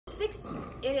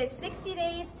60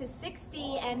 days to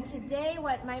 60, and today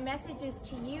what my message is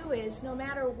to you is, no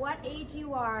matter what age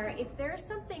you are, if there's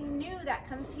something new that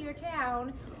comes to your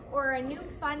town, or a new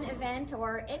fun event,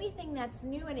 or anything that's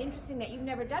new and interesting that you've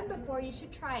never done before, you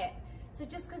should try it. So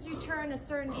just because you turn a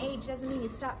certain age doesn't mean you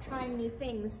stop trying new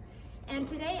things. And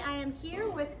today I am here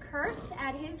with Kurt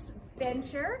at his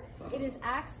venture. It is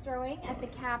axe throwing at the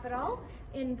Capitol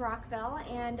in Brockville,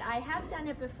 and I have done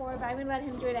it before, but I'm gonna let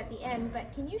him do it at the end.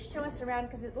 But can you show us around,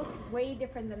 because it looks way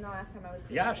different than the last time I was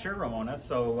here? Yeah, sure, Ramona.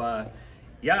 So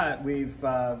yeah, we've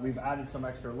added some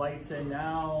extra lights in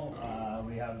now.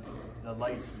 We have the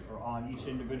lights on each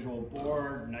individual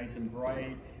board, nice and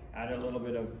bright. Added a little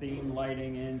bit of theme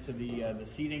lighting into the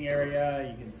seating area.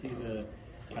 You can see the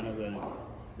kind of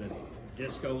the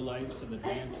disco lights and the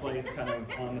dance lights kind of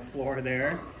on the floor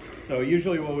there. So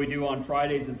usually what we do on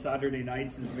Fridays and Saturday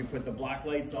nights is we put the black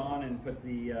lights on and put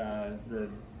the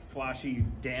flashy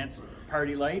dance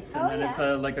party lights, and then it's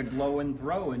like a glow and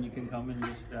throw, and you can come and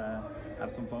just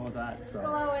have some fun with that. So.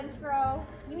 Glow and throw.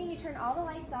 You mean you turn all the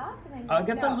lights off and then? It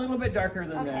gets a little bit darker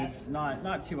than this,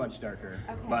 not too much darker.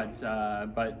 Okay.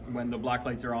 But when the black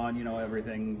lights are on, you know,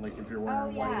 everything, like if you're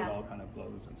wearing white, it all kind of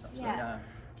glows and stuff. Yeah.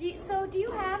 So do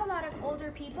you have a lot of older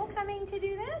people coming to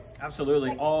do this? Absolutely,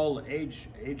 like, all age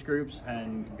groups,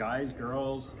 and guys,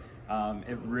 girls.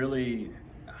 It really,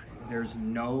 there's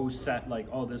no set like,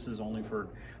 oh, this is only for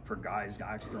guys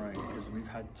axe throwing, because we've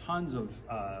had tons of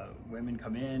women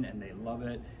come in and they love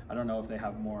it. I don't know if they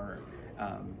have more,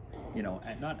 you know,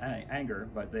 not anger,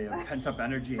 but they have pent up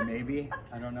energy maybe.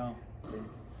 I don't know.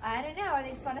 I don't know, or they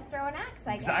just want to throw an axe,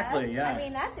 I guess. Exactly, yeah. I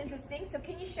mean, that's interesting. So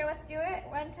can you show us do it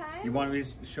one time? You want me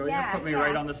to show you? Put me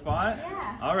right on the spot?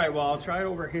 Yeah. All right, well, I'll try it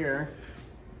over here.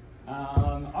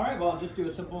 All right, well, I'll just do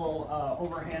a simple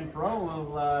overhand throw.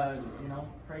 We'll, you know,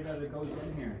 pray that it goes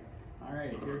in here. All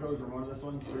right, here goes, Ramona. This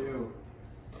one's for you.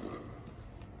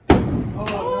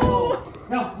 Oh,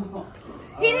 no.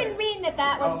 He didn't mean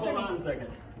that one's for me. Hold on a second.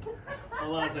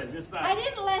 Hold on a second, just that. I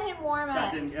didn't let him warm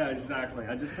up. Yeah, exactly.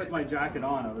 I just put my jacket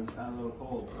on. I was a little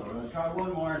cold. So I'm going to try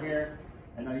one more here.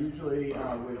 And I usually,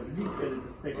 with these get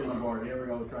to stick in the board. Here we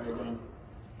go, try again.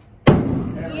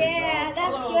 Yeah,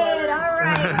 that's good. All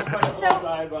right. So,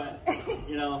 side, but,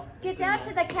 you know, get down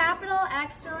to the Capitol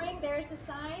axe throwing. There's the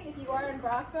sign if you are in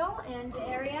Brockville and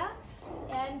area.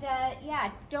 And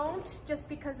yeah, don't just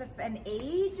because of an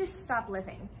age stop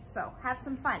living. So have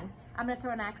some fun. I'm going to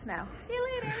throw an axe now. See you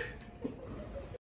later.